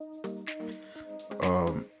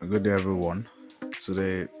Good day, everyone.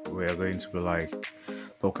 Today we are going to be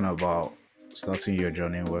talking about starting your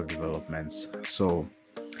journey in web development. So,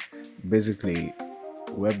 basically,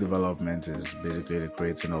 web development is basically the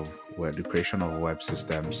creation of web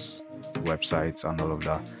systems, websites, and all of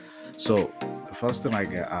that. So, the first thing I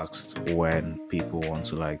get asked when people want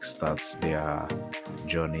to start their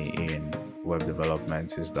journey in web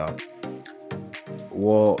development is that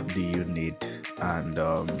what do you need, and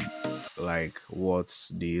what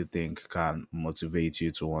do you think can motivate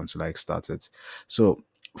you to want to start it. So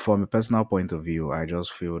from a personal point of view, I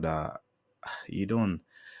just feel that you don't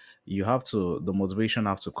you have to the motivation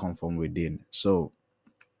have to come from within. So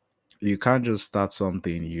you can't just start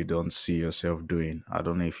something you don't see yourself doing. I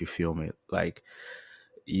don't know if you feel me.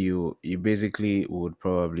 You basically would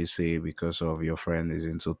probably say, because of your friend is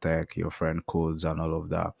into tech, your friend codes and all of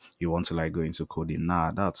that, you want to go into coding.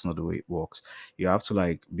 Nah, that's not the way it works. You have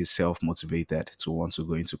to be self-motivated to want to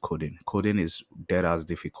go into coding. Coding is dead as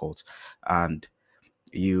difficult, and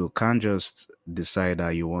you can't just decide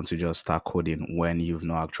that you want to just start coding when you've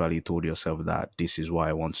not actually told yourself that this is what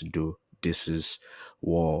I want to do, this is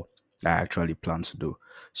what I actually plan to do.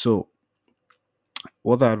 So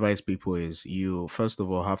what I advise people is, you first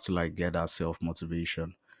of all have to get that self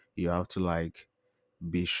motivation. You have to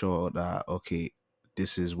be sure that, okay,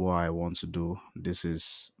 this is what I want to do. This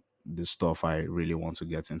is the stuff I really want to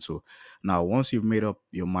get into. Now, once you've made up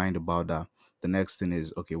your mind about that, the next thing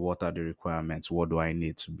is, okay, what are the requirements? What do I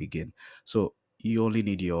need to begin? So you only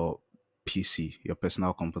need your PC, your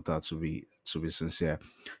personal computer, to be sincere.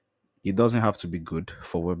 It doesn't have to be good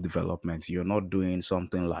for web development. You're not doing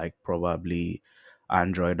something like probably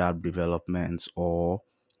Android app development, or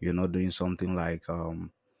you're not doing something like um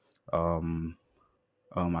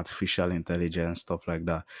artificial intelligence, stuff like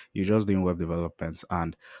that. You're just doing web development,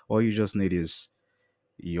 and all you just need is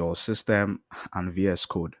your system and VS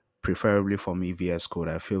Code. Preferably for me, VS Code.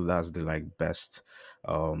 I feel that's the best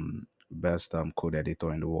code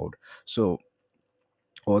editor in the world. So,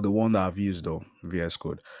 or the one that I've used, though, VS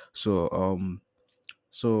Code. So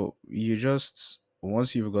so you just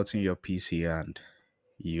once you've gotten your PC and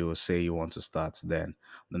you say you want to start, then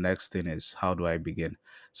the next thing is, how do I begin?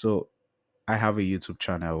 So I have a YouTube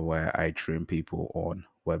channel where I train people on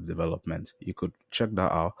web development. You could check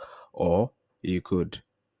that out, or you could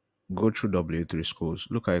go through W3 schools,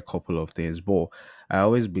 look at a couple of things. But I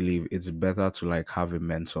always believe it's better to have a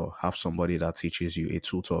mentor, have somebody that teaches you, a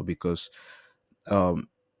tutor, because um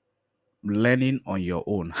learning on your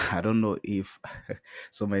own, I don't know if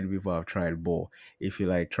so many people have tried, but if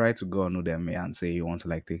you try to go on Udemy and say you want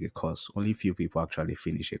to take a course, only few people actually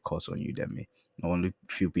finish a course on Udemy. Only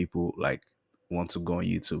few people want to go on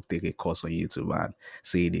YouTube, take a course on YouTube and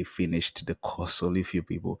say they finished the course. Only few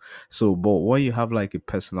people. So but when you have a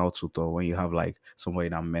personal tutor, when you have somebody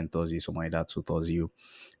that mentors you, somebody that tutors you,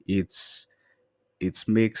 it's it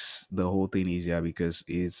makes the whole thing easier, because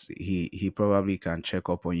he probably can check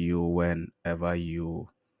up on you whenever you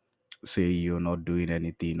say you're not doing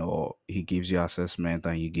anything, or he gives you assessment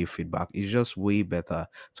and you give feedback. It's just way better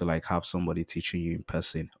to have somebody teaching you in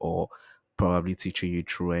person, or probably teaching you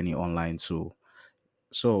through any online tool.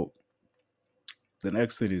 So the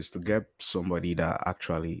next thing is to get somebody that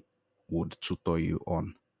actually would tutor you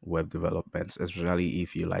on web development, especially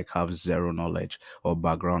if you have zero knowledge or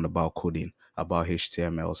background about coding, about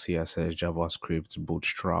HTML, CSS, JavaScript,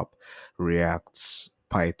 Bootstrap, React,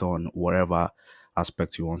 Python, whatever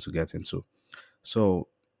aspect you want to get into. So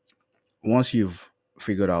once you've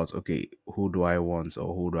figured out, okay, who do I want,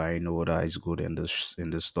 or who do I know that is good in this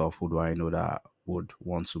stuff, who do I know that would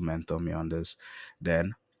want to mentor me on this,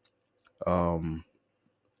 then um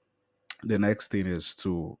the next thing is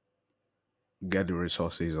to get the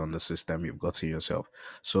resources on the system you've got to yourself.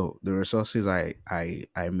 So the resources I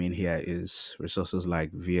mean here is resources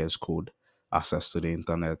like VS Code, access to the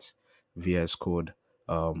internet, VS Code,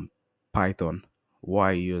 um, Python.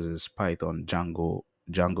 Why uses Python, Django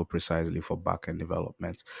precisely for backend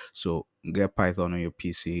development. So get Python on your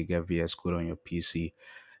PC, get VS Code on your PC,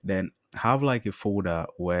 then have a folder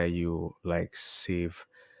where you save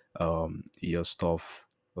your stuff.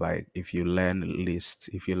 Like if you learn list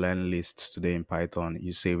today in Python,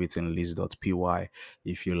 you save it in list.py.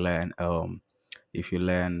 If you learn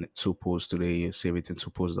tuples today, you save it in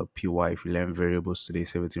tuples.py. If you learn variables today,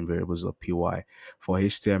 save it in variables.py. For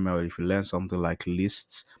HTML, if you learn something like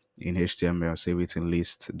lists in HTML, save it in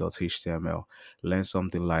list.html. Learn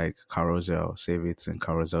something like carousel, save it in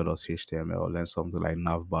carousel.html. Learn something like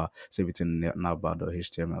navbar, save it in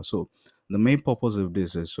navbar.html. So the main purpose of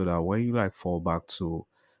this is so that when you fall back to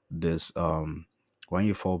this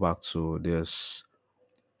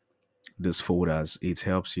these folders, it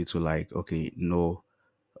helps you to like, okay, know,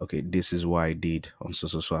 okay, this is what I did on so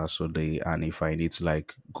so so and so day. And if I need to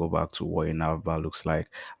like go back to what a navbar looks like,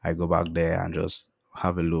 I go back there and just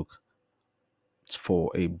have a look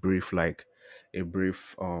for a brief like a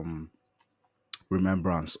brief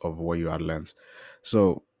remembrance of what you had learned.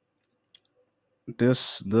 So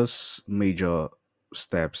this major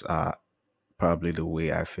steps are probably the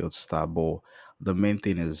way I feel to start. But the main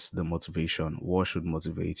thing is the motivation. What should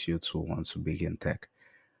motivate you to want to begin tech?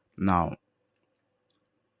 Now,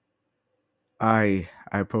 I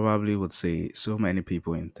probably would say so many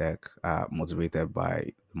people in tech are motivated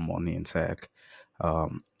by the money in tech,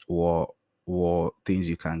 what things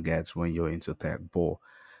you can get when you're into tech. But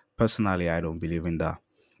personally, I don't believe in that.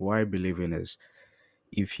 What I believe in is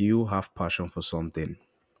if you have passion for something,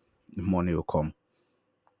 the money will come.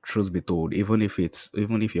 Truth be told, even if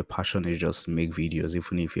your passion is just to make videos,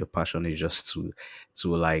 even if your passion is just to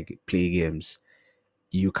like play games,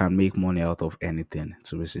 you can make money out of anything,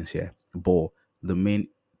 to be sincere. But the main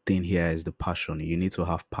thing here is the passion. You need to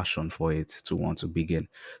have passion for it to want to begin.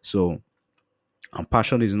 So, and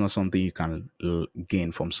passion is not something you can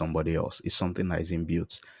gain from somebody else. It's something that is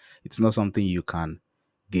inbuilt. It's not something you can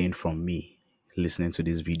gain from me listening to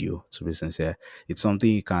this video, to be sincere. It's something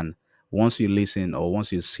you can, once you listen or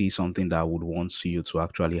once you see something that would want you to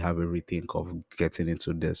actually have a rethink of getting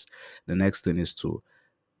into this, the next thing is to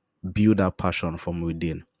build that passion from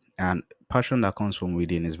within. And passion that comes from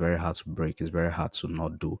within is very hard to break, it's very hard to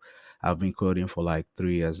not do. I've been coding for like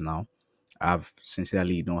 3 years now. I've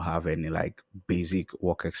sincerely don't have any like basic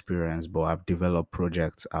work experience, but I've developed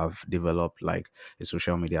projects. I've developed like a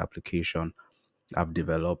social media application. I've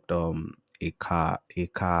developed a car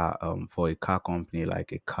for a car company,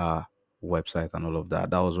 like a car website and all of that.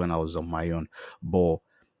 That was when I was on my own. But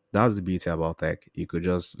that's the beauty about tech. You could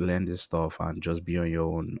just learn this stuff and just be on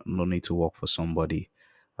your own. No need to work for somebody.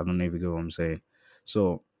 I don't know if you get what I'm saying.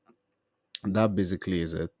 So that basically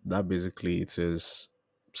is it. That basically it is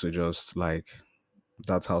to just like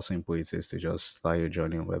that's how simple it is to just start your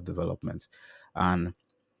journey in web development. And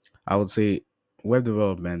I would say web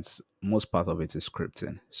development, most part of it is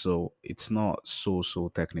scripting. So it's not so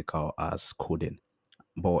technical as coding,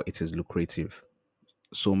 but it is lucrative.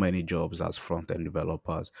 So many jobs as front end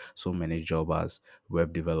developers, so many jobs as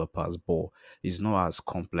web developers, but it's not as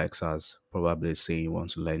complex as probably saying you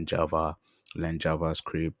want to learn Java, learn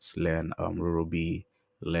JavaScript, learn Ruby,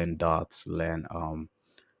 learn Dart, learn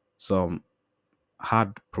some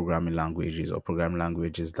hard programming languages or programming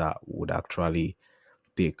languages that would actually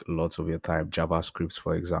take lots of your time, JavaScript,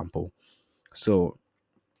 for example. So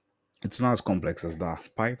it's not as complex as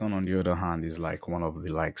that. Python, on the other hand, is like one of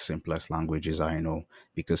the like simplest languages I know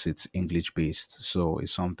because it's English based. So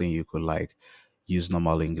it's something you could like use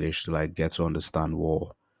normal English to like get to understand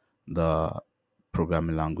what the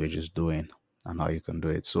programming language is doing and how you can do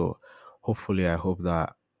it. So hopefully I hope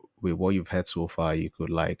that with what you've heard so far, you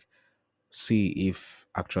could like see if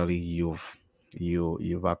actually you've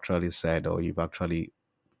actually said or you've actually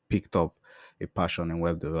picked up a passion in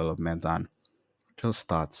web development and just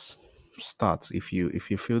start. If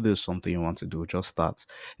you feel there's something you want to do, just start.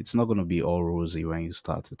 It's not going to be all rosy when you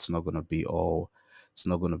start. It's not going to be all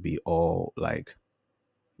like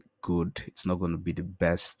good. It's not going to be the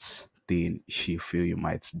best thing you feel you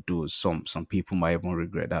might do. Some people might even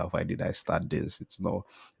regret that, why did I start this? It's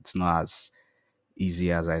not as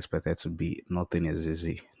easy as I expected to be. Nothing is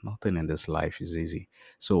easy. Nothing in this life is easy.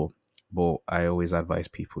 So, but I always advise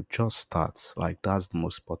people just start. Like that's the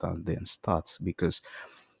most important thing. Start because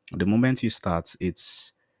the moment you start,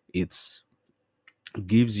 it's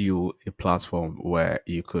gives you a platform where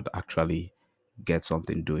you could actually get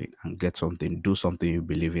something doing and get something do something you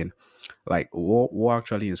believe in. Like what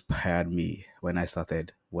actually inspired me when I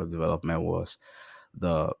started web development was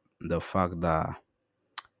the fact that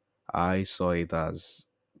I saw it as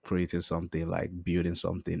creating something, like building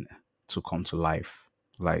something to come to life.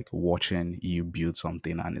 Like watching you build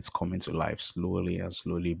something and it's coming to life slowly and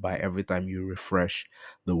slowly. By every time you refresh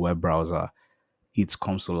the web browser, it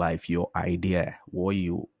comes to life. Your idea, what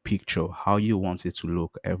you picture, how you want it to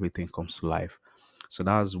look, everything comes to life. So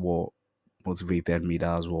that's what motivated me.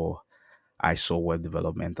 That's what I saw web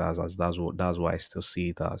development as that's what I still see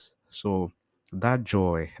it as. So that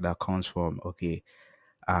joy that comes from, okay,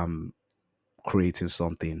 I'm creating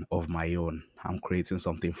something of my own. I'm creating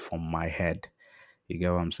something from my head. You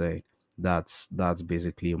get what I'm saying? That's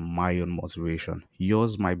basically my own motivation.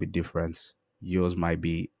 Yours might be different. Yours might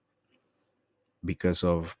be because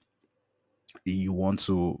of you want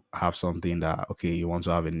to have something that, okay, you want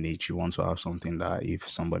to have a niche, you want to have something that if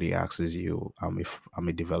somebody asks you, if I'm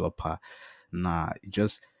a developer, nah,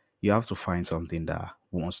 just you have to find something that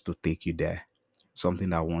wants to take you there, something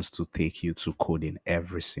that wants to take you to coding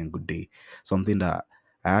every single day. Something that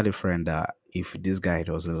I had a friend that if this guy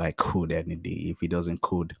doesn't like code any day, if he doesn't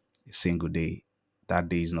code a single day, that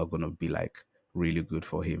day is not gonna be like really good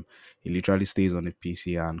for him. He literally stays on the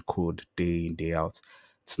PC and code day in, day out.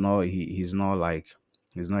 It's not he's not like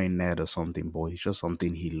he's not a nerd or something, but it's just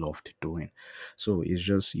something he loved doing. So it's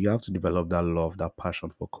just you have to develop that love, that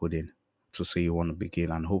passion for coding to say you want to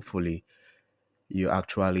begin, and hopefully you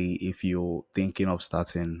actually, if you're thinking of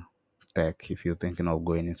starting tech, if you're thinking of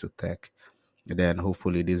going into tech, then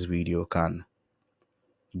hopefully this video can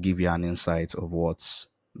give you an insight of what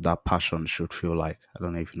that passion should feel like. I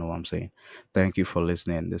don't know if you know what I'm saying. Thank you for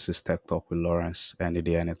listening. This is Tech Talk with Lawrence. Any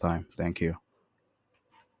day, anytime. Thank you.